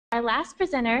Our last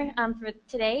presenter for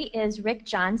today is Rick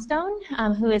Johnstone,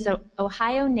 who is an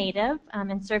Ohio native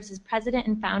and serves as president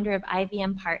and founder of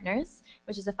IVM Partners,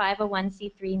 which is a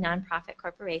 501c3 nonprofit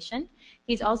corporation.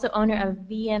 He's also owner of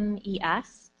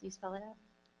VMES. Do you spell it out?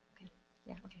 Okay.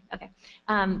 Yeah. Okay.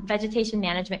 Vegetation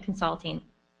Management Consulting.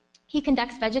 He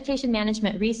conducts vegetation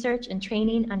management research and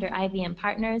training under IVM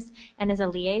Partners and is a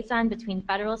liaison between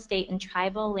federal, state, and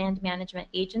tribal land management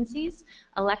agencies,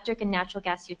 electric and natural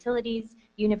gas utilities,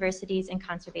 universities, and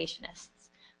conservationists.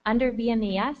 Under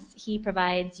VMES, he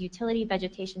provides utility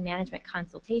vegetation management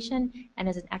consultation and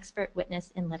is an expert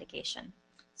witness in litigation.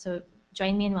 So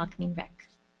join me in welcoming Rick.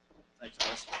 Thanks,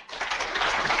 Alice.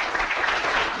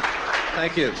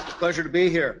 Thank you. Pleasure to be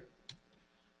here.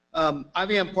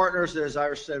 IVM Partners, as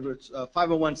Iris said, it's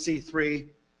 501c3,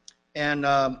 and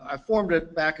I formed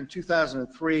it back in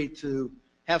 2003 to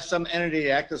have some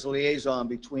entity act as a liaison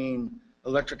between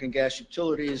electric and gas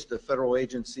utilities, the federal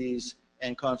agencies,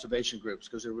 and conservation groups,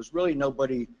 because there was really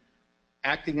nobody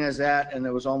acting as that, and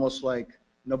it was almost like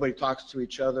nobody talks to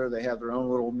each other. They have their own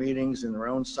little meetings in their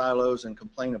own silos and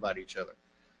complain about each other.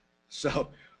 So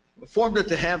we formed it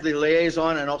to have the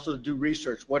liaison and also to do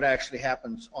research, what actually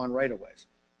happens on right-of-ways.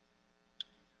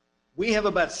 We have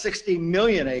about 60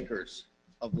 million acres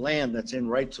of land that's in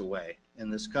rights-of-way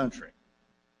in this country,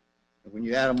 when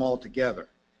you add them all together.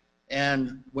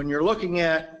 And when you're looking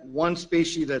at one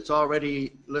species that's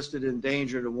already listed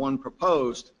endangered and one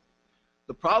proposed,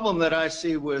 the problem that I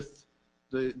see with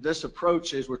this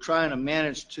approach is we're trying to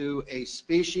manage to a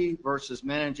species versus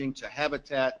managing to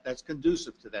habitat that's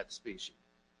conducive to that species.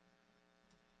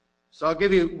 So I'll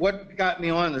give you what got me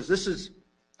on this.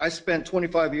 I spent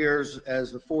 25 years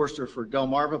as the forester for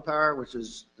Delmarva Power, which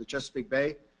is the Chesapeake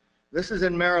Bay. This is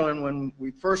in Maryland when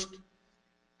we first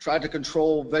tried to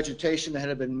control vegetation that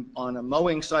had been on a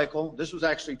mowing cycle. This was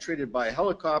actually treated by a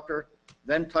helicopter,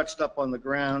 then touched up on the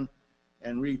ground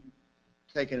and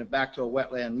taken it back to a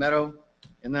wetland meadow.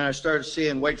 And then I started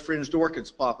seeing white-fringed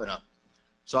orchids popping up.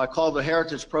 So I called the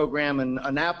Heritage Program in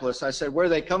Annapolis. I said, where are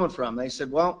they coming from? They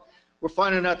said, well, we're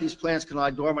finding out these plants can lie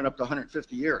dormant up to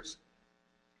 150 years.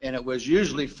 And it was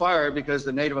usually fire because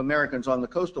the Native Americans on the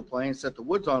coastal plains set the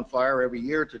woods on fire every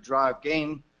year to drive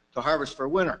game to harvest for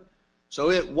winter. So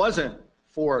it wasn't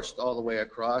forest all the way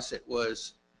across. It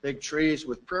was big trees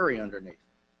with prairie underneath.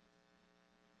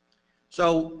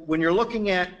 So when you're looking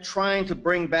at trying to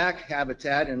bring back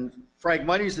habitat, and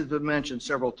Phragmites has been mentioned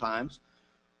several times,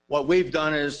 what we've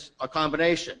done is a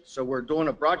combination. So we're doing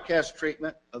a broadcast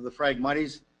treatment of the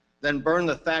Phragmites, then burn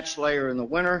the thatch layer in the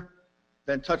winter,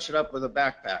 then touch it up with a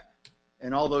backpack,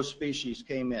 and all those species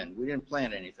came in. We didn't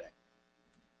plant anything.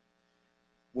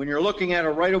 When you're looking at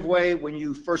a right-of-way, when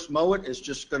you first mow it, it's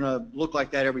just going to look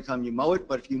like that every time you mow it,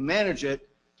 but if you manage it,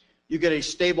 you get a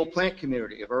stable plant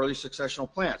community of early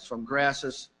successional plants, from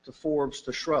grasses to forbs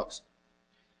to shrubs.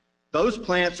 Those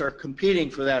plants are competing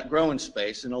for that growing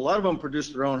space, and a lot of them produce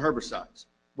their own herbicides,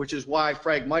 which is why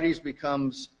Phragmites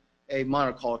becomes a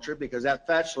monoculture, because that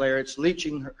thatch layer, it's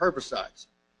leaching herbicides.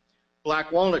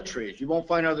 Black walnut trees. You won't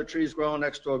find other trees growing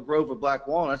next to a grove of black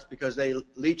walnuts because they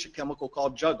leach a chemical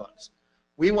called juglans.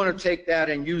 We want to take that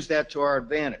and use that to our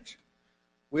advantage.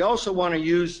 We also want to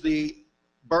use the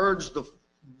birds,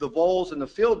 the voles, and the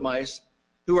field mice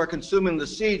who are consuming the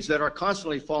seeds that are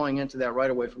constantly falling into that right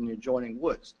away from the adjoining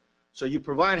woods. So you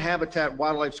provide habitat,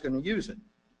 wildlife's going to use it.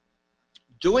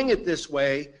 Doing it this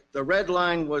way, the red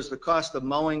line was the cost of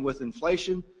mowing with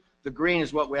inflation. The green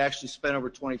is what we actually spent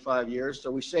over 25 years. So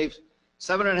we saved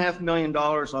 $7.5 million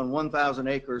on 1,000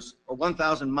 acres or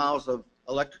 1,000 miles of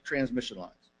electric transmission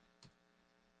lines.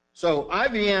 So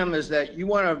IVM is that you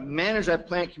want to manage that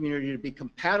plant community to be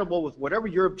compatible with whatever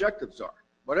your objectives are,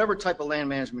 whatever type of land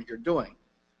management you're doing.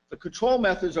 The control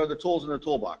methods are the tools in the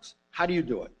toolbox. How do you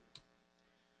do it?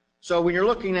 So when you're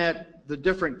looking at the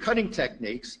different cutting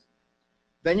techniques,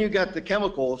 then you got the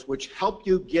chemicals which help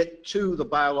you get to the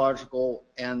biological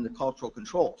and the cultural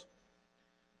controls.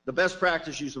 The best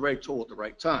practice, use the right tool at the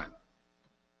right time.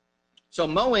 So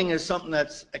mowing is something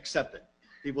that's accepted.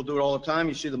 People do it all the time.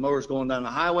 You see the mowers going down the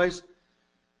highways.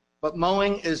 But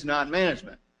mowing is not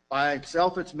management. By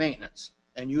itself, it's maintenance.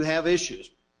 And you have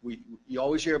issues. You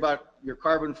always hear about your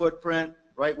carbon footprint,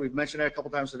 right? We've mentioned that a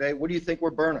couple times today. What do you think we're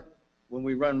burning when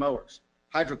we run mowers?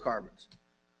 Hydrocarbons.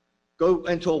 Go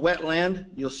into a wetland,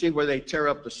 you'll see where they tear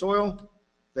up the soil.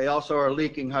 They also are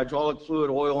leaking hydraulic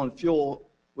fluid, oil, and fuel,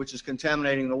 which is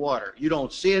contaminating the water. You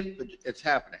don't see it, but it's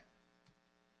happening.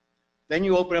 Then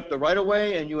you open up the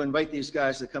right-of-way and you invite these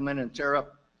guys to come in and tear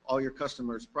up all your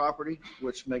customers' property,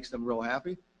 which makes them real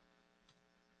happy.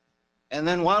 And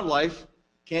then wildlife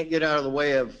can't get out of the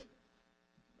way of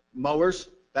mowers,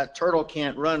 that turtle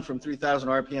can't run from 3,000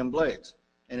 RPM blades.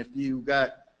 And if you've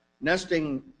got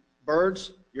nesting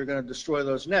birds, you're going to destroy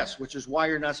those nests, which is why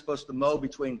you're not supposed to mow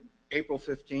between April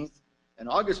 15th and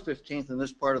August 15th in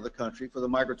this part of the country for the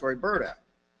Migratory Bird Act.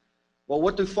 Well,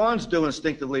 what do fawns do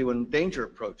instinctively when danger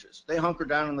approaches? They hunker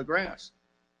down in the grass.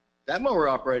 That mower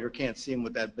operator can't see them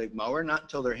with that big mower, not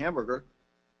until they're hamburger.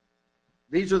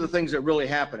 These are the things that really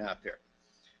happen out there.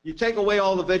 You take away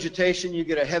all the vegetation, you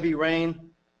get a heavy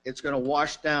rain, it's going to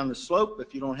wash down the slope.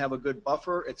 If you don't have a good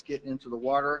buffer, it's getting into the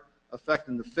water,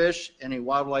 affecting the fish, any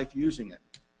wildlife using it.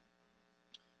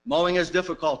 Mowing is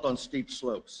difficult on steep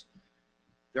slopes.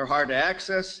 They're hard to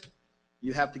access.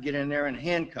 You have to get in there and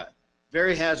hand cut.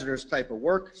 Very hazardous type of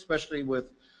work, especially with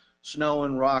snow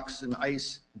and rocks and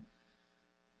ice.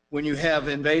 When you have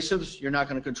invasives, you're not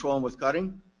going to control them with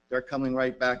cutting. They're coming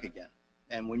right back again.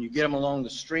 And when you get them along the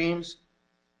streams,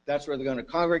 that's where they're going to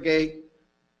congregate.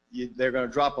 They're going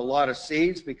to drop a lot of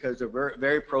seeds because they're very,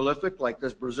 very prolific, like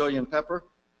this Brazilian pepper.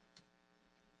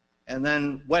 And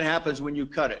then what happens when you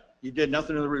cut it? You did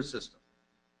nothing to the root system.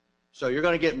 So you're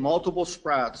going to get multiple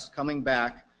sprouts coming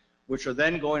back, which are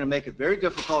then going to make it very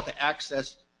difficult to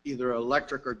access either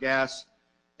electric or gas.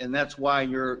 And that's why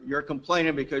you're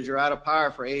complaining because you're out of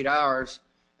power for 8 hours.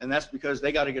 And that's because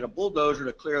they got to get a bulldozer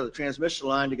to clear the transmission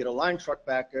line to get a line truck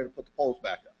back there to put the poles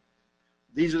back up.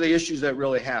 These are the issues that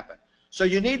really happen. So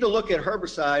you need to look at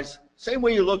herbicides, same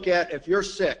way you look at if you're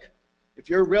sick. If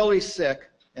you're really sick,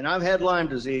 and I've had Lyme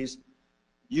disease,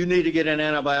 you need to get an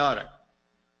antibiotic.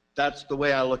 That's the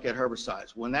way I look at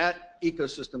herbicides. When that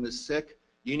ecosystem is sick,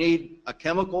 you need a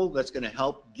chemical that's going to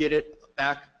help get it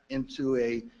back into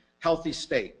a healthy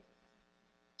state.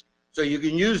 So you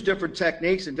can use different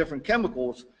techniques and different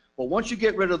chemicals, but once you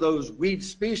get rid of those weed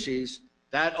species,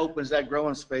 that opens that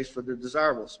growing space for the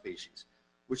desirable species,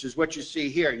 which is what you see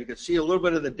here. You can see a little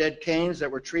bit of the dead canes that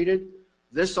were treated.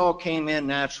 This all came in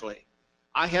naturally.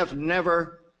 I have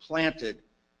never planted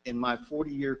in my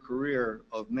 40-year career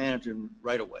of managing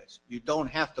right-of-ways. You don't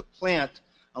have to plant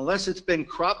unless it's been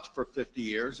cropped for 50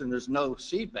 years and there's no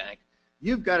seed bank.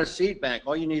 You've got a seed bank.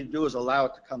 All you need to do is allow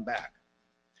it to come back.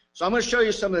 So I'm going to show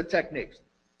you some of the techniques.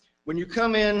 When you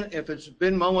come in, if it's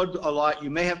been mowed a lot, you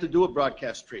may have to do a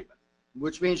broadcast treatment,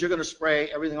 which means you're going to spray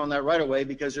everything on that right-of-way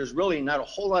because there's really not a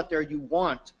whole lot there you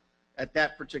want at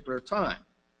that particular time.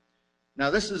 Now,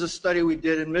 this is a study we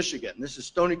did in Michigan. This is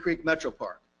Stony Creek Metro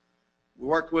Park. We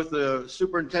worked with the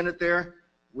superintendent there.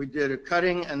 We did a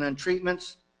cutting and then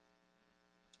treatments.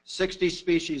 60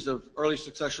 species of early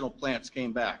successional plants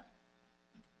came back.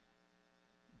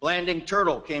 Blanding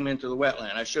turtle came into the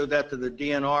wetland. I showed that to the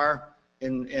DNR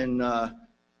in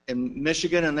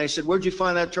Michigan, and they said, "Where'd you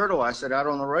find that turtle?" I said, "Out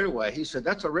on the right-of-way." He said,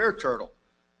 "That's a rare turtle."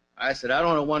 I said, "I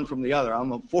don't know one from the other.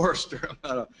 I'm a forester.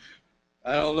 I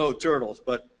don't know turtles,"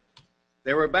 but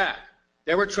they were back.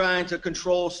 They were trying to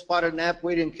control spotted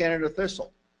knapweed and Canada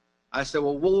thistle. I said,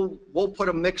 "Well, we'll put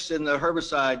a mix in the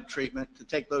herbicide treatment to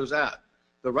take those out."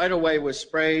 The right-of-way was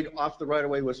sprayed, off the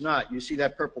right-of-way was not. You see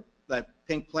that that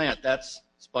pink plant, that's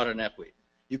spotted knapweed.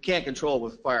 You can't control it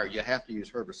with fire. You have to use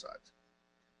herbicides.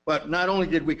 But not only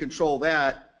did we control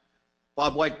that,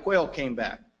 bobwhite quail came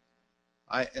back.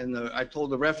 I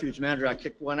told the refuge manager, I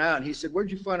kicked one out, and he said,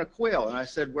 "Where'd you find a quail?" And I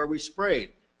said, "Where we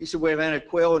sprayed." He said, "We haven't had a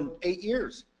quail in 8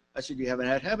 years. I said, "You haven't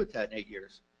had habitat in 8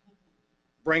 years.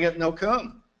 Bring it and they'll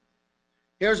come."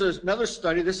 Here's another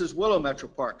study. This is Willow Metro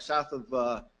Park, south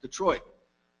of Detroit.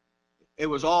 It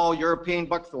was all European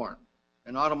buckthorn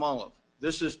and autumn olive.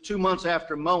 This is 2 months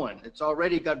after mowing. It's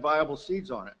already got viable seeds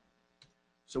on it.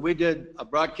 So we did a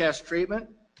broadcast treatment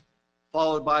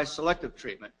followed by selective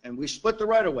treatment. And we split the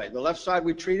right-of-way. The left side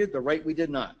we treated, the right we did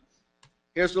not.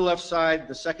 Here's the left side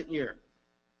the second year.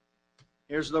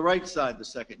 Here's the right side the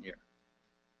second year.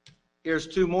 Here's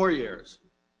 2 more years.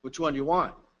 Which one do you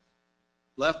want?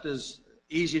 Left is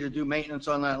easy to do maintenance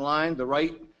on that line. The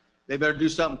right, they better do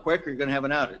something quick or you're going to have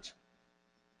an outage.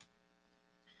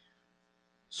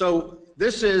 So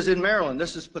this is in Maryland.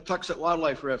 This is Patuxent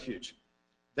Wildlife Refuge.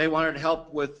 They wanted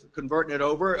help with converting it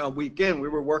over. We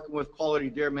were working with quality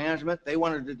deer management. They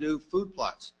wanted to do food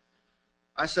plots.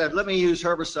 I said, let me use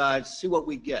herbicides, see what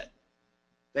we get.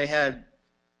 They had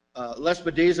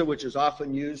Lespedeza, which is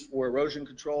often used for erosion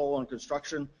control on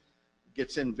construction.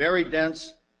 Gets in very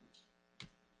dense.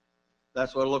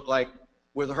 That's what it looked like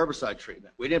with a herbicide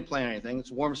treatment. We didn't plant anything. It's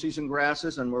warm season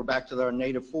grasses, and we're back to our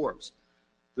native forbs.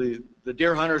 The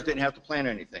deer hunters didn't have to plant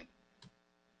anything.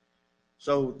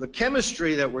 So the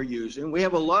chemistry that we're using, we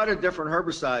have a lot of different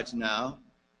herbicides now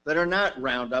that are not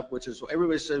Roundup, which is,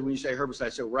 everybody says when you say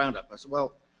herbicide, say Roundup. I said,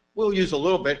 well, we'll use a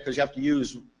little bit because you have to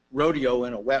use rodeo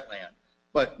in a wetland.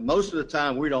 But most of the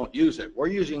time we don't use it. We're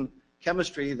using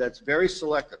chemistry that's very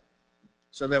selective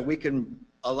so that we can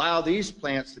allow these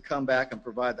plants to come back and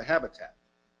provide the habitat.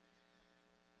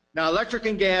 Now, electric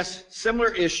and gas,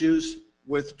 similar issues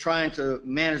with trying to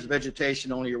manage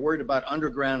vegetation, only you're worried about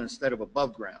underground instead of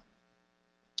above ground.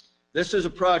 This is a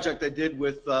project I did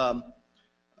with,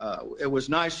 it was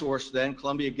NiSource then,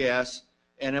 Columbia Gas,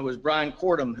 and it was Brian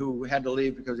Cordham who had to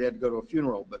leave because he had to go to a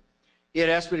funeral. But he had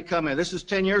asked me to come in. This is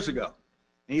 10 years ago.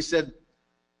 And he said,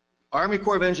 Army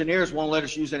Corps of Engineers won't let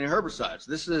us use any herbicides.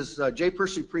 This is J.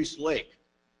 Percy Priest Lake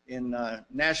in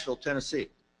Nashville, Tennessee.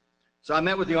 So I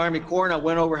met with the Army Corps and I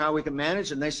went over how we can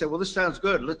manage, and they said, well, this sounds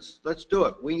good. Let's do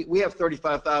it. We have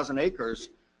 35,000 acres.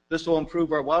 This will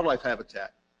improve our wildlife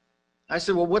habitat. I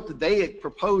said, well, what did they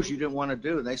propose you didn't want to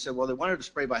do? And they said, well, they wanted to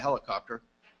spray by helicopter,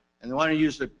 and they wanted to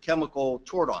use the chemical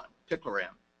Tordon, picloram.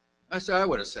 I said, I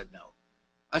would have said no.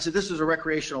 I said, this is a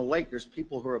recreational lake. There's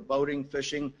people who are boating,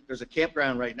 fishing. There's a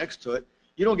campground right next to it.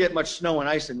 You don't get much snow and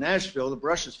ice in Nashville. The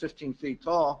brush is 15 feet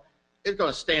tall. It's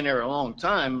going to stand there a long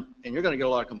time, and you're going to get a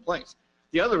lot of complaints.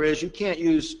 The other is you can't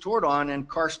use Tordon in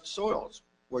karst soils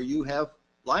where you have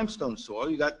limestone soil.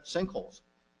 You got sinkholes.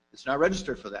 It's not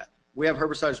registered for that. We have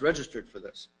herbicides registered for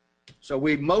this. So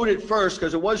we mowed it first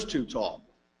because it was too tall.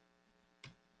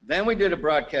 Then we did a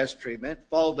broadcast treatment,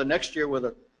 followed the next year with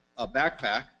a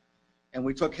backpack, and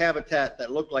we took habitat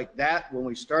that looked like that when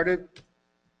we started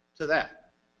to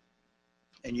that.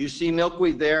 And you see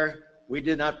milkweed there. We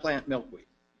did not plant milkweed.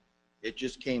 It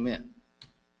just came in.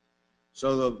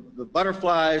 So the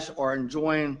butterflies are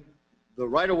enjoying the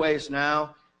right-of-ways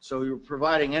now. So you're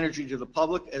providing energy to the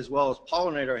public as well as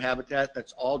pollinator habitat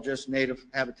that's all just native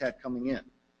habitat coming in.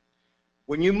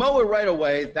 When you mow it right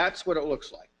away, that's what it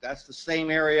looks like. That's the same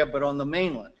area but on the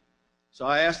mainland. So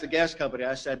I asked the gas company,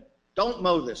 I said, don't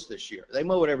mow this year. They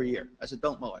mow it every year. I said,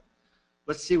 don't mow it.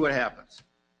 Let's see what happens.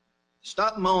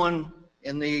 Stop mowing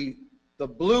in the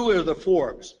blue are the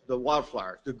forbs, the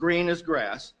wildflowers. The green is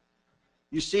grass.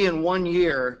 You see in 1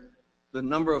 year, the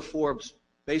number of forbs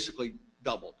basically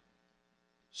doubled.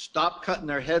 Stop cutting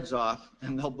their heads off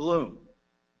and they'll bloom,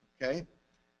 okay?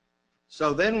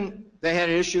 So then they had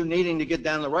an issue needing to get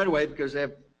down the right of way because they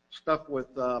have stuff with,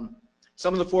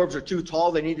 some of the forbs are too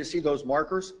tall. They need to see those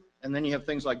markers. And then you have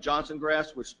things like Johnstone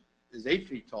grass, which is 8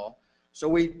 feet tall. So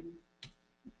we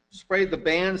sprayed the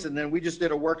bands, and then we just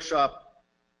did a workshop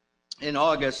in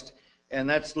August, and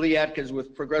that's Lee Atkins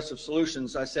with Progressive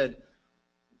Solutions. I said,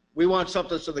 we want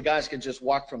something so the guys can just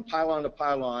walk from pylon to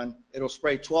pylon. It'll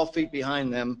spray 12 feet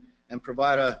behind them and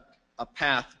provide a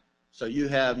path so you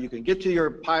can get to your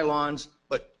pylons,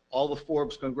 but all the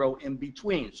forbs can grow in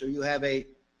between. So you have a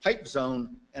pipe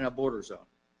zone and a border zone.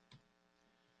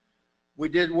 We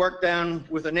did work down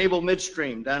with a naval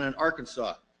midstream down in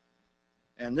Arkansas.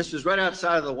 And this is right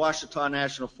outside of the Ouachita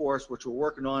National Forest, which we're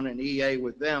working on an EA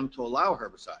with them to allow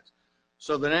herbicides.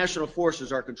 So the National Forest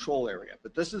is our control area.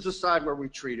 But this is the side where we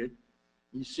treated.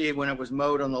 You see when it was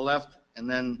mowed on the left and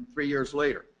then 3 years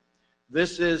later.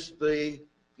 This is the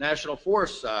National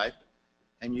Forest side,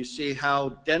 and you see how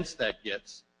dense that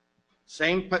gets.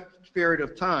 Same period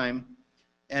of time,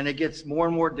 and it gets more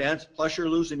and more dense, plus you're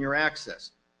losing your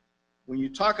access. When you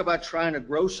talk about trying to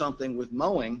grow something with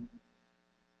mowing,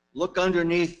 look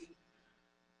underneath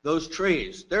those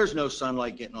trees. There's no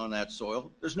sunlight getting on that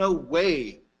soil. There's no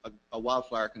way a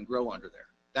wildflower can grow under there.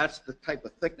 That's the type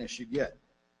of thickness you get.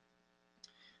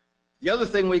 The other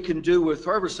thing we can do with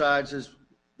herbicides is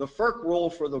the FERC rule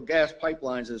for the gas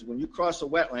pipelines is when you cross a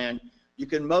wetland, you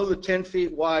can mow the 10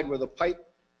 feet wide where the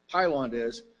pylon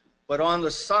is, but on the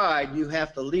side you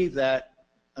have to leave that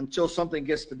until something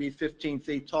gets to be 15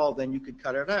 feet tall, then you can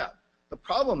cut it out. The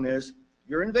problem is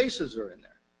your invasives are in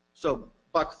there. So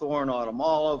buckthorn, autumn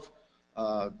olive,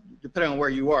 depending on where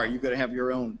you are, you're going to have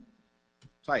your own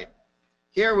type.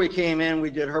 Here we came in,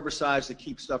 we did herbicides to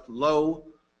keep stuff low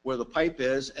where the pipe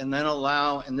is, and then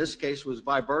allow, in this case was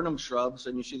viburnum shrubs,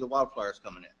 and you see the wildflowers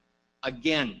coming in.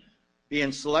 Again,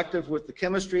 being selective with the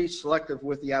chemistry, selective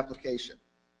with the application.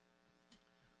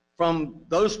 From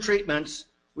those treatments,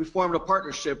 we formed a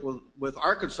partnership with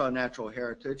Arkansas Natural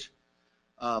Heritage,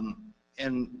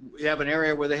 and we have an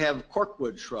area where they have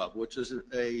corkwood shrub, which is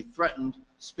a threatened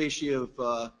species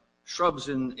of shrubs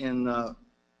in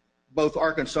both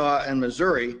Arkansas and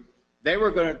Missouri. They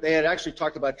had actually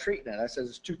talked about treating it. I said,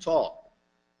 it's too tall.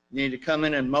 You need to come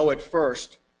in and mow it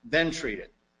first, then treat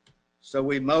it. So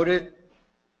we mowed it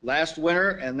last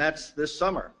winter, and that's this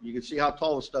summer. You can see how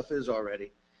tall the stuff is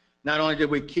already. Not only did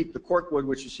we keep the corkwood,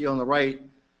 which you see on the right,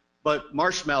 but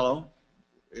marshmallow,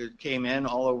 it came in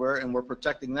all over, and we're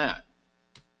protecting that.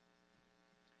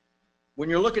 When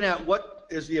you're looking at what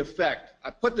is the effect,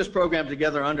 I put this program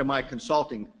together under my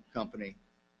consulting company.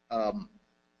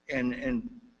 and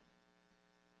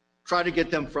try to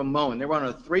get them from mowing. They were on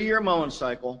a 3-year mowing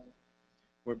cycle.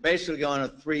 We're basically on a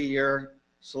 3-year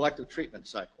selective treatment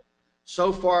cycle.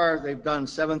 So far, they've done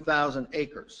 7,000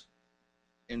 acres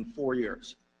in 4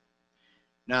 years.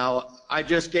 Now, I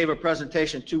just gave a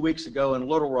presentation 2 weeks ago in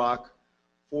Little Rock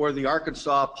for the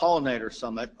Arkansas Pollinator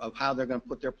Summit of how they're going to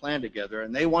put their plan together,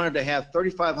 and they wanted to have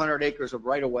 3,500 acres of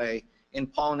right-of-way in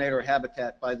pollinator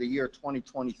habitat by the year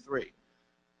 2023.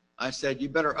 I said, you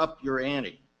better up your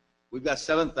ante. We've got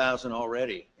 7,000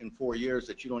 already in 4 years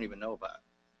that you don't even know about.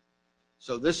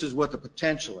 So this is what the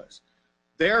potential is.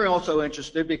 They're also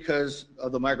interested because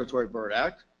of the Migratory Bird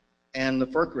Act and the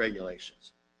FERC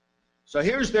regulations. So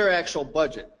here's their actual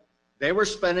budget. They were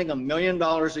spending $1 million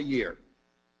a year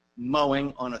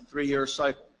mowing on a 3-year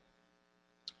cycle.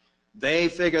 They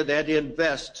figured they'd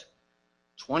invest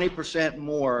 20%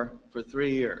 more for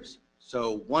 3 years.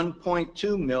 So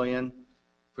 $1.2 million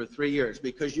for 3 years,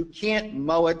 because you can't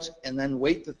mow it and then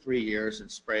wait the 3 years and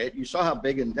spray it. You saw how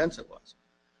big and dense it was.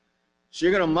 So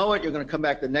you're going to mow it, you're going to come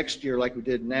back the next year like we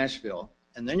did in Nashville,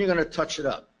 and then you're going to touch it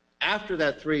up. After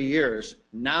that 3 years,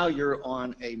 now you're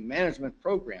on a management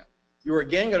program. You're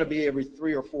again going to be every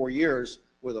 3 or 4 years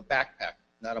with a backpack,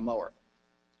 not a mower.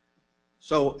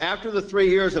 So after the 3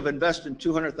 years of investing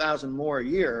 $200,000 more a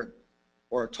year,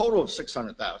 or a total of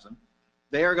 $600,000,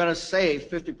 they are going to save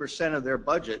 50% of their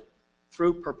budget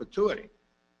through perpetuity.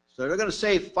 So they're going to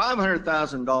save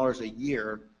 $500,000 a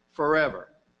year forever.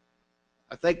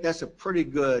 I think that's a pretty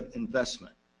good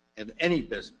investment in any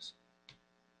business.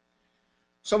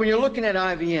 So when you're looking at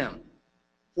IVM,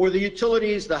 for the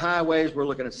utilities, the highways, we're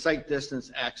looking at sight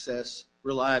distance, access,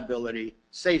 reliability,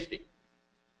 safety.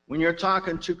 When you're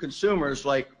talking to consumers,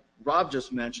 like Rob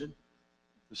just mentioned,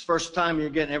 this first time you're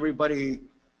getting everybody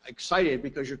excited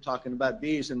because you're talking about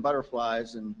bees and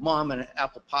butterflies and mom and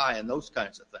apple pie and those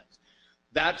kinds of things.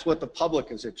 That's what the public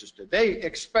is interested. They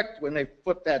expect when they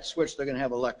flip that switch, they're going to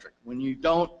have electric. When you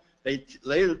don't, they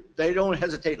don't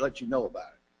hesitate to let you know about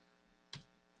it.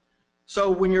 So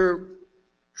when you're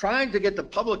trying to get the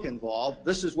public involved,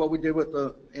 this is what we did with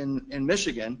in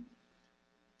Michigan.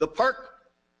 The park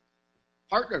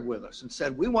partnered with us and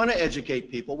said, we want to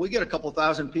educate people. We get a couple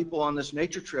thousand people on this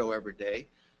nature trail every day.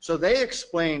 So they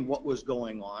explained what was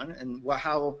going on and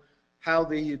how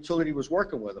the utility was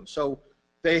working with them. So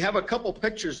they have a couple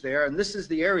pictures there, and this is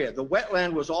the area. The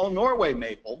wetland was all Norway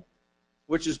maple,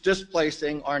 which is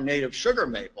displacing our native sugar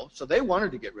maple, so they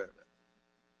wanted to get rid of it.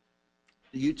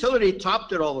 The utility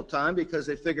topped it all the time because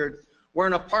they figured, we're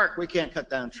in a park, we can't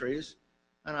cut down trees.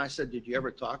 And I said, did you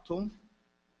ever talk to them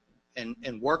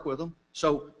and work with them?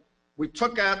 So we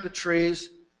took out the trees.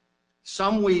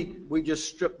 Some we just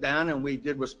stripped down, and we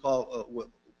did what's called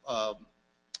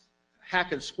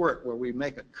hack and squirt, where we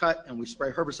make a cut and we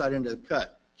spray herbicide into the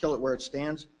cut, kill it where it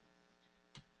stands.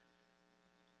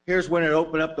 Here's when it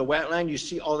opened up the wetland. You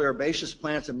see all the herbaceous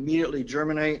plants immediately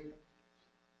germinate,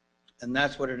 and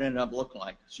that's what it ended up looking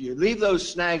like. So you leave those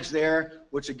snags there,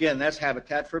 which again, that's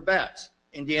habitat for bats.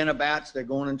 Indiana bats, they're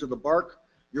going into the bark.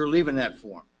 You're leaving that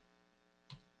for them.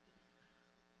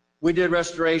 We did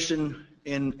restoration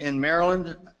in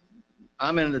Maryland.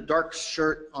 I'm in the dark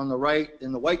shirt on the right.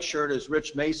 In the white shirt is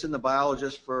Rich Mason, the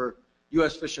biologist for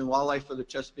U.S. Fish and Wildlife for the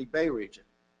Chesapeake Bay region.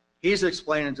 He's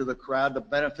explaining to the crowd the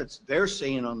benefits they're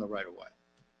seeing on the right-of-way.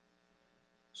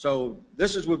 So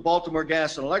this is with Baltimore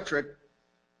Gas and Electric.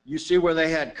 You see where they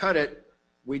had cut it.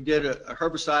 We did a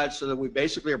herbicide so that we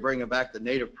basically are bringing back the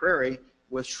native prairie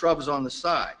with shrubs on the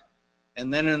side.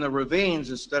 And then in the ravines,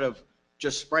 instead of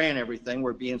just spraying everything,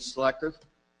 we're being selective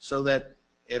so that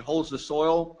it holds the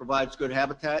soil, provides good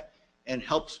habitat, and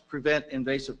helps prevent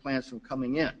invasive plants from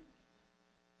coming in.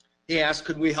 He asked,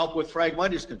 could we help with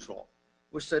Phragmites control?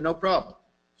 We said, no problem.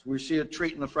 So we see it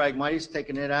treating the Phragmites,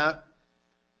 taking it out,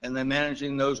 and then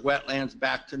managing those wetlands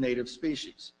back to native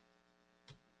species.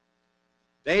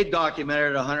 They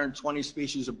documented 120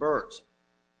 species of birds.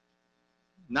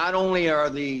 Not only are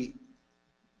the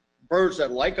birds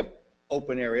that like an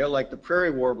open area, like the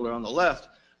prairie warbler on the left,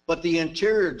 but the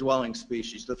interior dwelling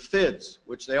species, the FIDs,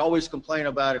 which they always complain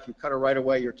about, if you cut a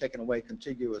right-of-way, you're taking away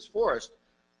contiguous forest,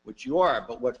 which you are.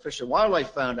 But what Fish and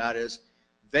Wildlife found out is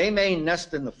they may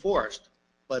nest in the forest,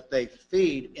 but they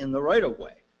feed in the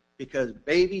right-of-way because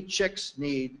baby chicks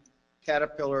need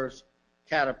caterpillars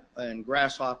and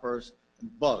grasshoppers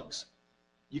and bugs.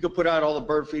 You can put out all the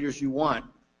bird feeders you want.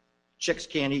 Chicks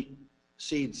can't eat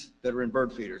seeds that are in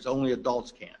bird feeders. Only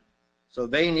adults can. So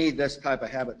they need this type of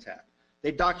habitat.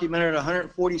 They documented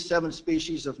 147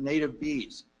 species of native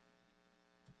bees,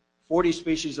 40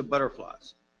 species of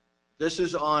butterflies. This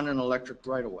is on an electric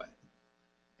right-of-way.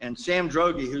 And Sam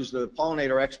Droege, who's the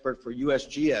pollinator expert for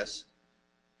USGS,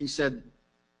 he said,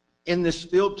 in this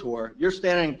field tour, you're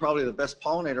standing probably the best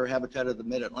pollinator habitat of the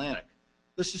mid-Atlantic.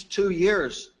 This is 2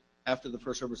 years after the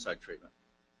first herbicide treatment.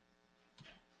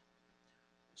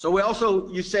 So we also,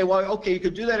 you say, well, okay, you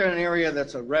could do that in an area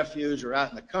that's a refuge or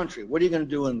out in the country. What are you going to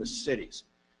do in the cities?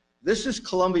 This is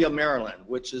Columbia, Maryland,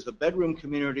 which is the bedroom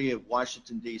community of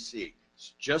Washington, D.C.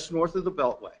 It's just north of the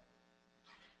Beltway.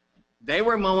 They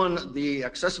were mowing the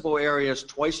accessible areas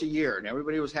twice a year, and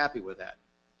everybody was happy with that.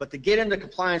 But to get into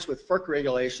compliance with FERC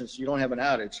regulations so you don't have an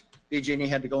outage, BG&E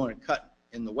had to go in and cut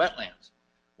in the wetlands.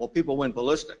 Well, people went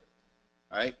ballistic,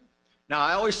 all right? Now,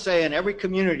 I always say in every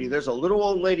community, there's a little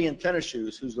old lady in tennis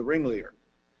shoes who's the ringleader.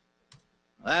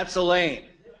 That's Elaine.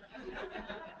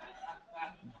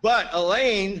 But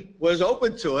Elaine was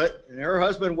open to it, and her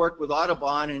husband worked with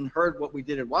Audubon and heard what we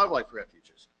did at wildlife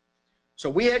refuges. So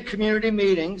we had community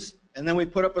meetings, and then we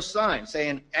put up a sign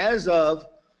saying, as of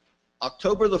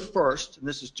October the 1st, and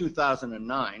this is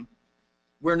 2009,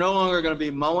 we're no longer going to be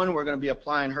mowing, we're going to be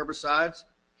applying herbicides.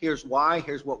 Here's why,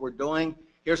 here's what we're doing.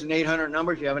 Here's an 800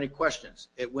 number if you have any questions.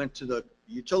 It went to the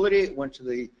utility, it went to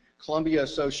the Columbia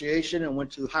Association, and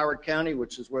went to Howard County,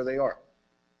 which is where they are.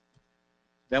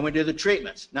 Then we did the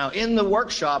treatments. Now, in the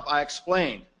workshop, I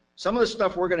explained some of the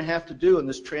stuff we're going to have to do in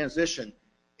this transition.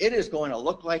 It is going to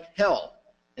look like hell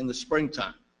in the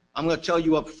springtime. I'm going to tell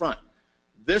you up front.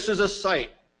 This is a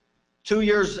site 2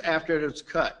 years after it's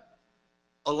cut.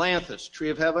 Ailanthus, tree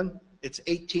of heaven, it's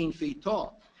 18 feet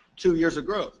tall, 2 years of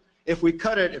growth. If we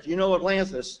cut it, if you know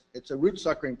Ailanthus, it's a root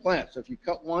suckering plant. So if you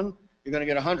cut one, you're going to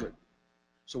get 100.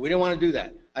 So we didn't want to do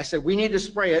that. I said, we need to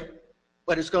spray it,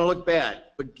 but it's going to look bad.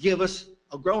 But give us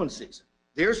a growing season.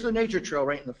 There's the nature trail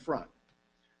right in the front.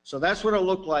 So that's what it'll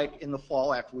look like in the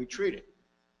fall after we treat it.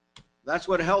 That's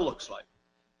what hell looks like.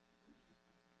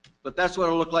 But that's what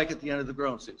it'll look like at the end of the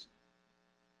growing season.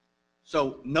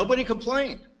 So nobody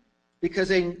complained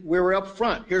because we were up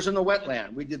front. Here's in the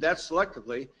wetland. We did that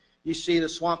selectively. You see the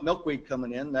swamp milkweed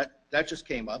coming in. That just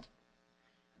came up.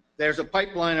 There's a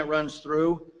pipeline that runs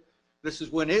through. This is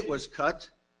when it was cut.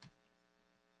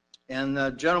 And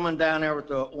the gentleman down there with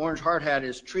the orange hard hat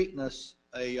is treating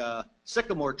a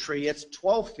sycamore tree. It's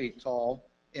 12 feet tall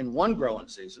in one growing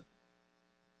season.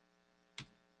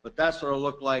 But that's what it'll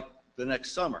look like the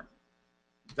next summer.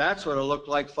 That's what it'll look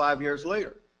like 5 years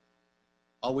later.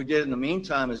 All we did in the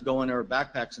meantime is go in there with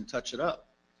backpacks and touch it up.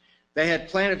 They had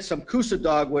planted some Coosa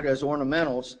dogwood as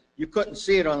ornamentals. You couldn't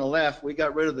see it on the left. We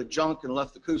got rid of the junk and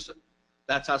left the Coosa.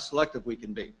 That's how selective we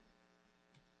can be.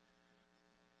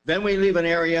 Then we leave an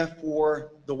area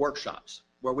for the workshops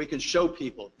where we can show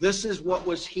people, this is what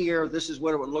was here, this is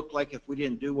what it would look like if we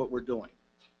didn't do what we're doing.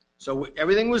 So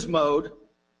everything was mowed,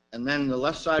 and then the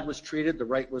left side was treated, the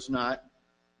right was not.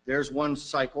 There's one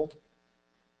cycle.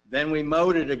 Then we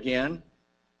mowed it again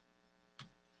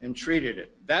and treated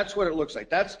it. That's what it looks like.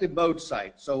 That's the mowed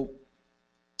site. So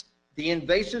the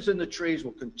invasives in the trees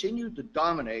will continue to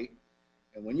dominate,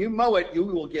 and when you mow it, you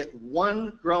will get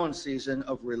one growing season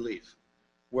of relief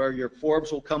where your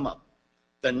forbs will come up.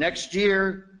 The next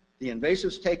year, the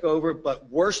invasives take over, but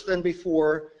worse than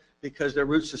before because their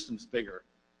root system's bigger.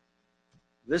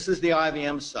 This is the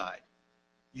IVM side.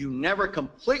 You never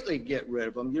completely get rid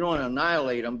of them. You don't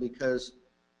annihilate them because,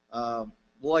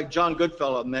 like John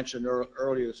Goodfellow mentioned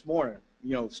earlier this morning,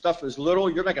 you know, stuff is little.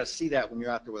 You're not going to see that when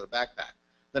you're out there with a backpack.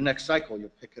 The next cycle, you'll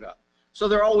pick it up. So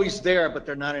they're always there, but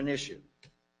they're not an issue.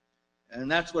 And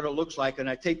that's what it looks like. And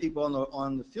I take people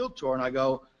on the field tour and I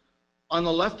go, on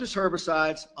the left is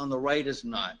herbicides, on the right is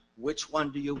not. Which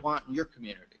one do you want in your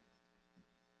community?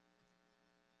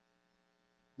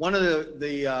 One of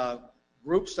the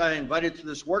groups that I invited to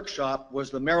this workshop was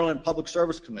the Maryland Public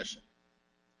Service Commission.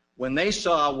 When they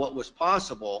saw what was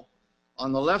possible,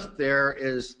 on the left there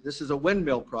this is a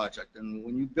windmill project. And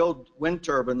when you build wind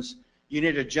turbines, you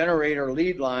need a generator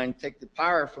lead line, take the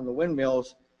power from the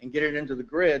windmills and get it into the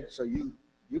grid so you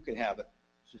can have it.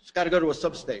 So it's got to go to a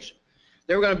substation.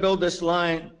 They were going to build this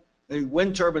line, the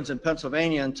wind turbines in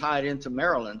Pennsylvania, and tie it into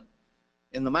Maryland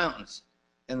in the mountains.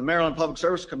 And the Maryland Public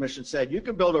Service Commission said, you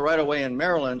can build a right-of-way in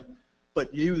Maryland,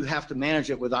 but you have to manage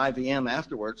it with IVM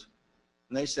afterwards.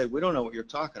 And they said, we don't know what you're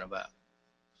talking about.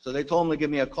 So they told them to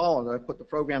give me a call, and I put the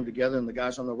program together, and the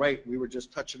guys on the right, we were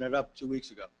just touching it up 2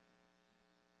 weeks ago.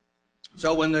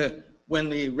 So when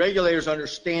the regulators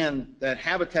understand that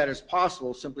habitat is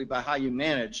possible simply by how you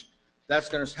manage, that's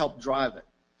going to help drive it.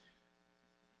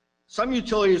 Some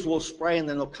utilities will spray and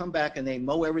then they'll come back and they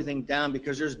mow everything down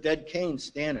because there's dead canes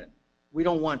standing. We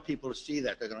don't want people to see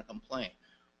that. They're going to complain.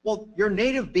 Well, your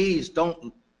native bees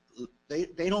don't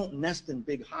nest in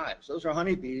big hives. Those are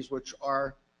honeybees, which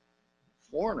are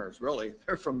foreigners, really.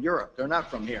 They're from Europe. They're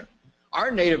not from here. Our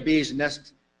native bees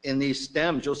nest in these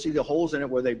stems. You'll see the holes in it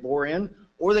where they bore in,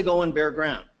 or they go in bare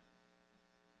ground.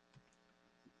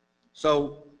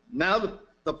 So now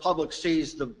the public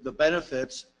sees the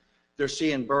benefits. They're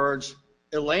seeing birds.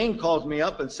 Elaine called me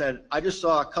up and said, I just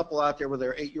saw a couple out there with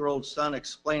their 8-year-old son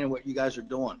explaining what you guys are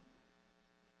doing.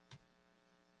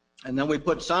 And then we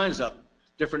put signs up,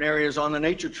 different areas on the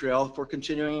nature trail for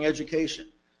continuing education.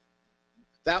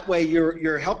 That way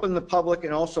you're helping the public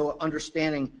and also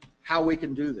understanding how we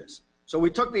can do this. So we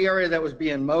took the area that was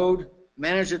being mowed,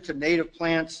 managed it to native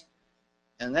plants,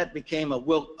 and that became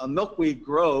a milkweed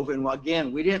grove. And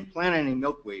again, we didn't plant any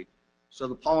milkweed, so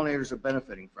the pollinators are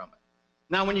benefiting from it.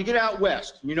 Now, when you get out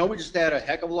west, you know we just had a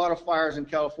heck of a lot of fires in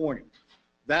California.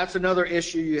 That's another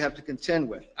issue you have to contend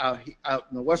with out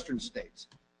in the western states.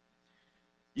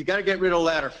 You got to get rid of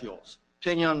ladder fuels,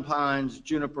 pinyon pines,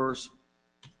 junipers.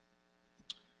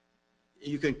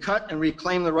 You can cut and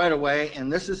reclaim the right-of-way,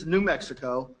 and this is New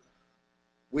Mexico.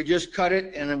 We just cut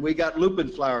it, and then we got lupin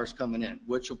flowers coming in,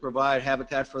 which will provide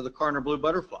habitat for the Cardinal blue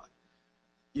butterfly.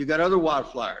 You got other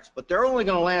wildflowers, but they're only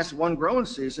going to last one growing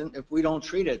season if we don't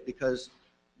treat it, because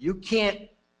you can't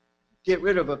get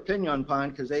rid of a pinyon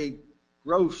pine because they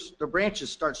grow, the branches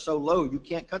start so low, you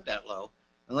can't cut that low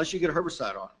unless you get a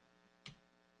herbicide on them.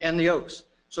 And the oaks.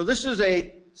 So this is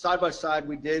a side-by-side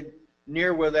we did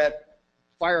near where that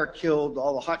fire killed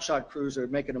all the hotshot crews that are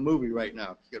making a movie right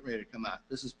now, getting ready to come out.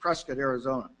 This is Prescott,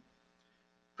 Arizona.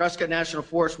 Prescott National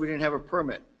Forest, we didn't have a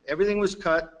permit. Everything was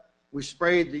cut. We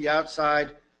sprayed the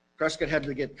outside. Prescott had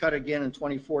to get cut again in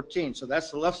 2014. So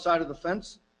that's the left side of the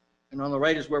fence, and on the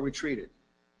right is where we treated.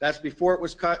 That's before it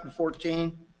was cut in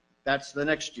 14. That's the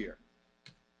next year.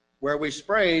 Where we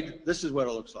sprayed, this is what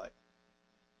it looks like.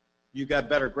 You've got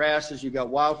better grasses, you've got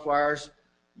wildflowers,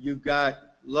 you've got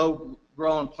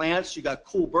low-growing plants, you've got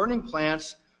cool-burning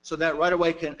plants, so that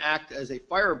right-of-way can act as a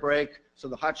fire break so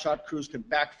the hotshot crews can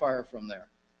backfire from there.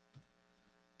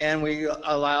 And we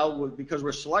allow, because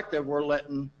we're selective, we're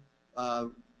letting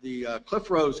the cliff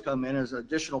rose come in as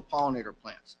additional pollinator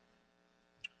plants.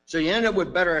 So you end up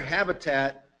with better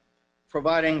habitat,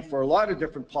 providing for a lot of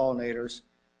different pollinators.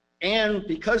 And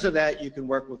because of that, you can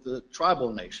work with the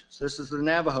tribal nations. This is the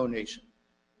Navajo Nation.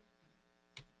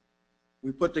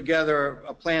 We put together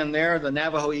a plan there. The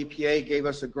Navajo EPA gave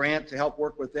us a grant to help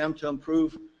work with them to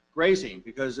improve grazing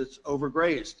because it's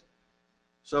overgrazed.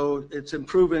 So it's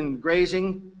improving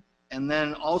grazing, and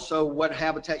then also what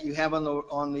habitat you have on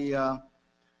the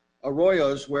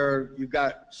arroyos where you've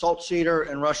got salt cedar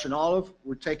and Russian olive.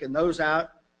 We're taking those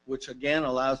out, which again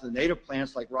allows the native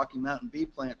plants like Rocky Mountain bee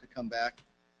plant to come back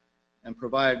and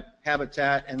provide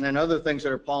habitat, and then other things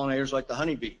that are pollinators like the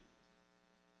honeybee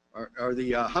or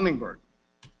the hummingbird.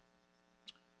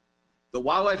 The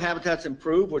wildlife habitats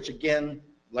improve, which again,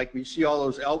 like we see all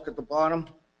those elk at the bottom.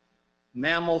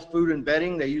 Mammal food and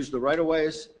bedding, they use the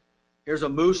right-of-ways. Here's a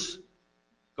moose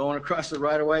going across the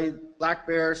right-of-way, black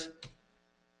bears,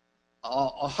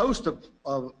 a host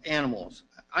of animals.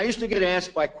 I used to get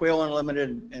asked by Quail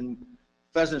Unlimited and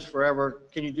Pheasants Forever,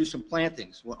 can you do some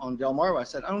plantings on Delmarva? I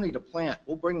said, I don't need to plant.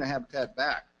 We'll bring the habitat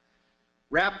back.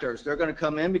 Raptors, they're going to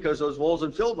come in because those wolves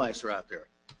and field mice are out there.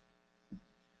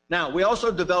 Now, we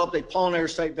also developed a pollinator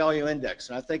site value index,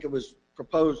 and I think it was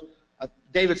proposed,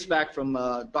 David Spack from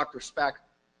Dr. Spack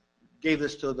gave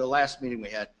this to the last meeting we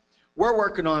had. We're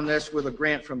working on this with a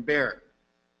grant from Baird.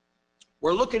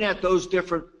 We're looking at those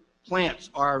different plants,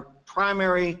 our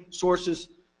primary sources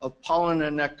of pollen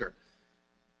and nectar.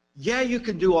 Yeah, you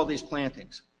can do all these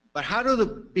plantings, but how do the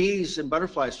bees and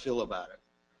butterflies feel about it?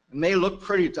 It may look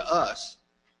pretty to us,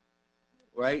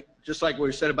 right? Just like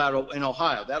we said about in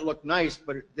Ohio. That looked nice,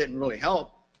 but it didn't really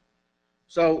help.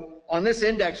 So on this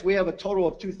index, we have a total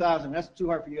of 2,000. That's too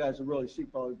hard for you guys to really see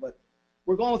probably, but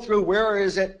we're going through where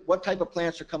is it, what type of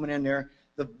plants are coming in there.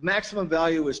 The maximum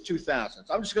value is 2,000.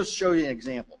 So I'm just going to show you an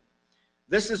example.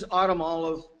 This is autumn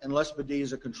olive and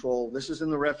Lespedeza control. This is in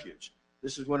the refuge.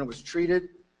 This is when it was treated,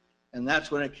 and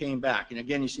that's when it came back. And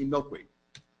again, you see milkweed.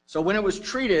 So when it was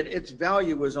treated, its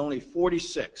value was only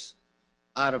 46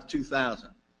 out of 2,000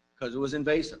 because it was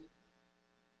invasive.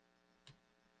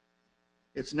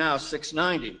 It's now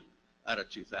 690 out of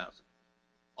 2,000.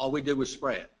 All we did was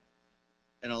spray it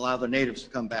and allow the natives to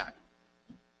come back.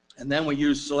 And then we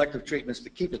use selective treatments to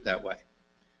keep it that way.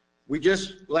 We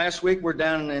just, last week, we're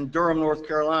down in Durham, North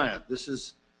Carolina. This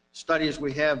is studies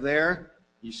we have there.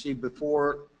 You see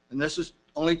before, and this is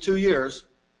only 2 years.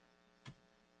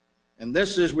 And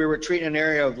this is, we were treating an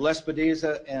area of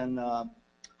Lespedeza and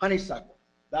honeysuckle.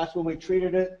 That's when we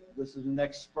treated it. This is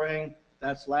next spring.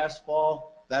 That's last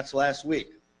fall. That's last week.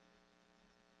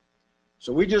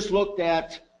 So we just looked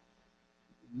at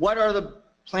what are the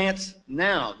plants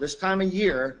now, this time of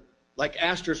year, like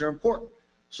asters are important.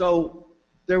 So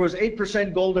there was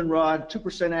 8% goldenrod,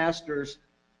 2% asters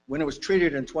when it was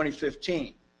treated in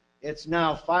 2015. It's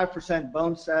now 5%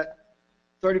 boneset,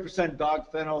 30%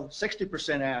 dog fennel,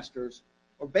 60% asters,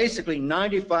 or basically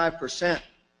 95%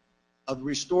 of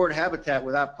restored habitat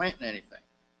without planting anything.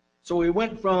 So we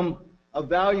went from a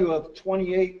value of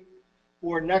 28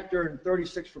 for nectar and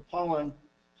 36 for pollen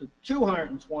to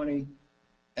 220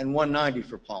 and 190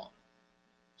 for pollen.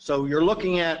 So you're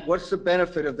looking at what's the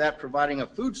benefit of that providing a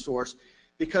food source,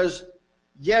 because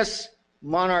yes,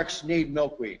 monarchs need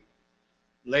milkweed.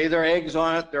 Lay their eggs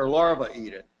on it, their larvae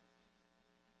eat it.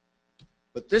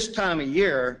 But this time of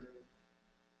year,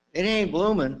 it ain't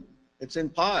blooming, it's in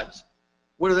pods.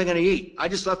 What are they going to eat? I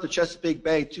just left the Chesapeake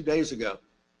Bay 2 days ago.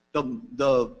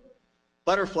 The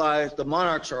butterflies, the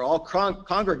monarchs are all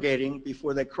congregating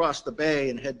before they cross the bay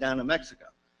and head down to Mexico.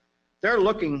 They're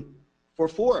looking for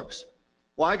forbs.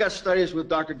 Well, I got studies with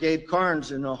Dr. Gabe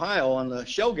Carnes in Ohio on the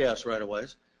shell gas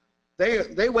right-of-ways.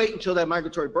 They wait until that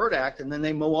Migratory Bird Act, and then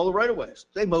they mow all the right-of-ways.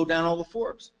 They mow down all the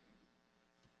forbs.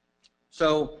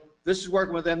 So this is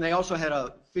working with them. They also had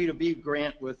a Feed a Bee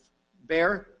grant with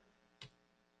Bayer.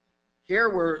 Here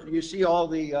where you see all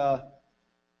the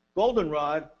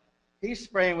goldenrod, he's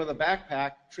spraying with a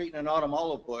backpack, treating an autumn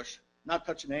olive bush, not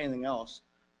touching anything else.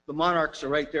 The monarchs are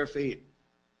right there feeding,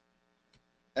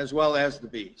 as well as the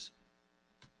bees.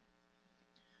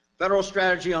 Federal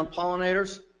strategy on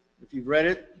pollinators, if you've read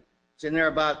it, it's in there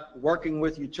about working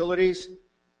with utilities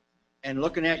and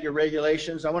looking at your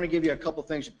regulations. I want to give you a couple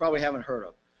things you probably haven't heard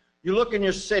of. You look in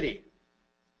your city,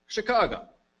 Chicago,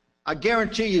 I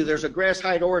guarantee you there's a grass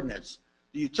height ordinance.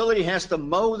 The utility has to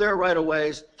mow their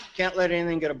right-of-ways, can't let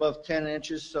anything get above 10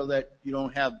 inches so that you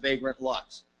don't have vagrant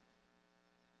lots.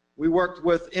 We worked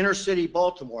with inner city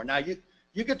Baltimore. Now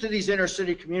you get to these inner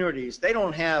city communities, they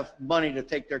don't have money to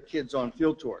take their kids on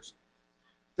field tours.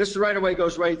 This right-of-way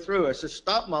goes right through. I said,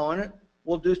 stop mowing it,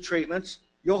 we'll do treatments.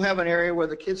 You'll have an area where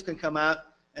the kids can come out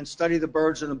and study the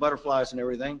birds and the butterflies and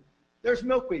everything. There's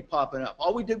milkweed popping up.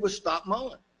 All we did was stop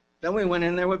mowing. Then we went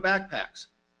in there with backpacks.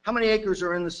 How many acres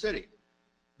are in the city?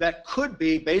 That could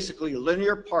be basically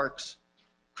linear parks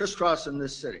crisscrossing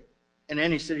this city, in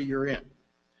any city you're in.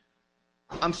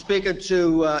 I'm speaking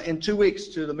to, in 2 weeks,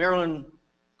 to the Maryland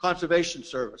Conservation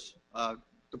Service,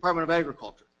 Department of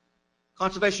Agriculture.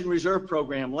 Conservation Reserve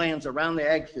Program lands around the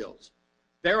ag fields.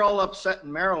 They're all upset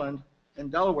in Maryland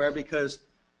and Delaware because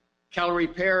calorie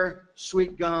pear,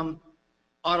 sweet gum,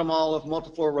 autumn olive,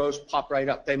 multiflora rose pop right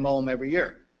up. They mow them every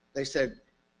year. They said,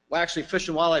 well, actually, Fish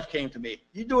and Wildlife came to me.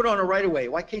 You do it on a right-of-way.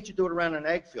 Why can't you do it around an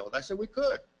ag field? I said, we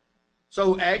could.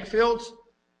 So ag fields,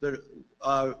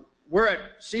 we're at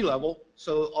sea level,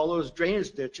 so all those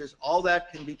drainage ditches, all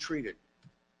that can be treated.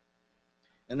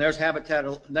 And there's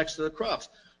habitat next to the crops.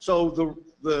 So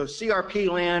the CRP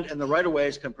land and the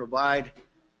right-of-ways can provide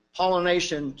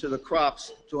pollination to the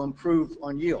crops to improve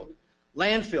on yield.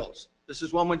 Landfills. This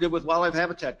is one we did with Wildlife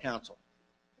Habitat Council.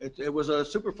 It was a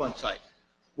Superfund site.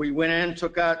 We went in,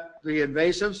 took out the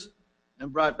invasives,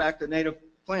 and brought back the native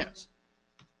plants.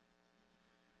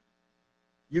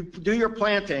 You do your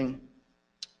planting,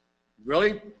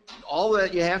 really, all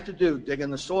that you have to do, digging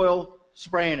the soil,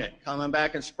 spraying it, coming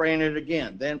back and spraying it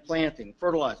again, then planting,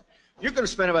 fertilizing. You're going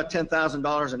to spend about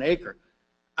 $10,000 an acre.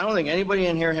 I don't think anybody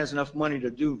in here has enough money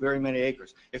to do very many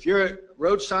acres. If you're at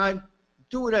roadside,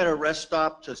 do it at a rest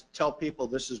stop to tell people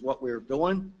this is what we're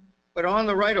doing. But on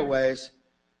the right-of-ways,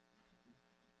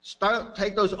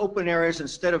 take those open areas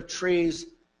instead of trees,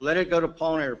 let it go to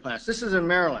pollinator plants. This is in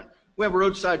Maryland. We have a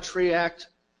Roadside Tree Act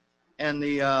and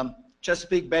the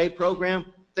Chesapeake Bay program.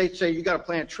 They say you got to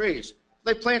plant trees.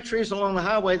 They plant trees along the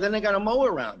highway, then they got to mow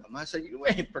around them. I said, you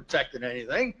ain't protecting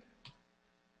anything.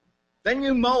 Then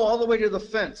you mow all the way to the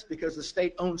fence because the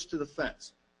state owns to the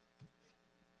fence.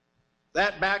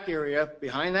 That back area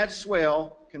behind that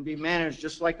swale can be managed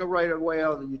just like a right-of-way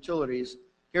of the utilities.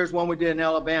 Here's one we did in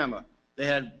Alabama. They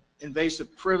had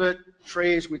invasive privet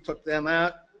trees. We took them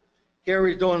out. Here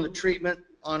we're doing the treatment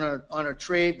on a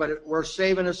tree, but we're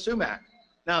saving a sumac.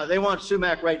 Now, they want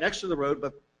sumac right next to the road,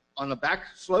 but on the back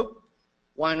slope,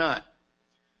 why not?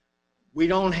 We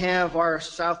don't have our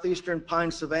southeastern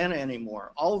pine savanna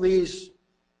anymore. All these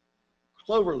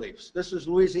clover leaves. This is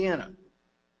Louisiana.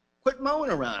 Quit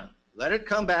mowing around it. Let it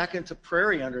come back into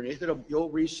prairie underneath it. You'll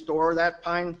restore that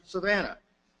pine savanna.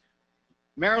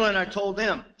 Maryland, I told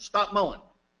them, stop mowing.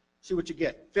 See what you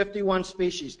get. 51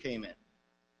 species came in.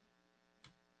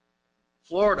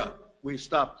 Florida, we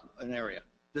stopped an area.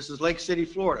 This is Lake City,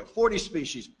 Florida. 40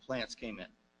 species plants came in.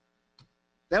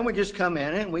 Then we just come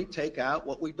in and we take out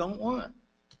what we don't want.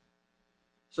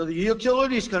 So the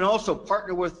utilities can also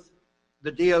partner with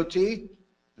the DOT.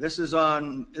 This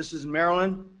is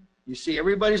Maryland. You see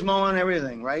everybody's mowing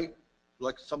everything, right?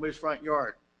 Like somebody's front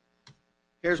yard.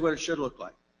 Here's what it should look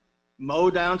like. Mow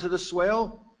down to the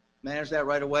swale, manage that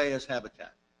right away as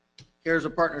habitat. Here's a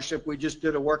partnership. We just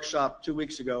did a workshop 2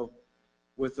 weeks ago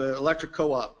with the electric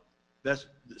co-op. The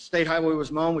state highway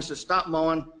was mowing. We said, stop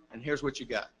mowing, and here's what you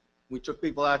got. We took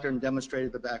people out there and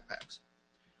demonstrated the backpacks.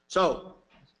 So,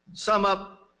 sum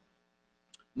up,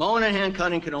 mowing and hand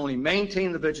cutting can only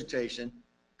maintain the vegetation.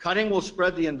 Cutting will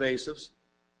spread the invasives.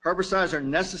 Herbicides are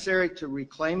necessary to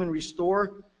reclaim and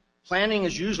restore. Planting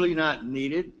is usually not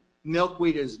needed.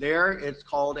 Milkweed is there. It's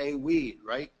called a weed,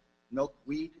 right?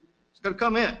 Milkweed. It's going to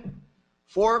come in.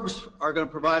 Forbs are going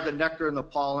to provide the nectar and the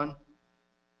pollen.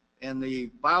 And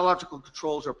the biological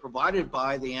controls are provided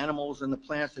by the animals and the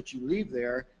plants that you leave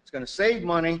there. It's going to save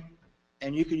money,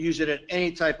 and you can use it at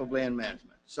any type of land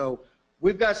management. So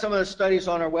we've got some of the studies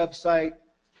on our website.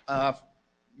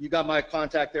 You got my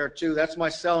contact there too. That's my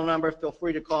cell number. Feel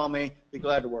free to call me. Be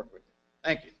glad to work with you.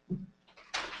 Thank you.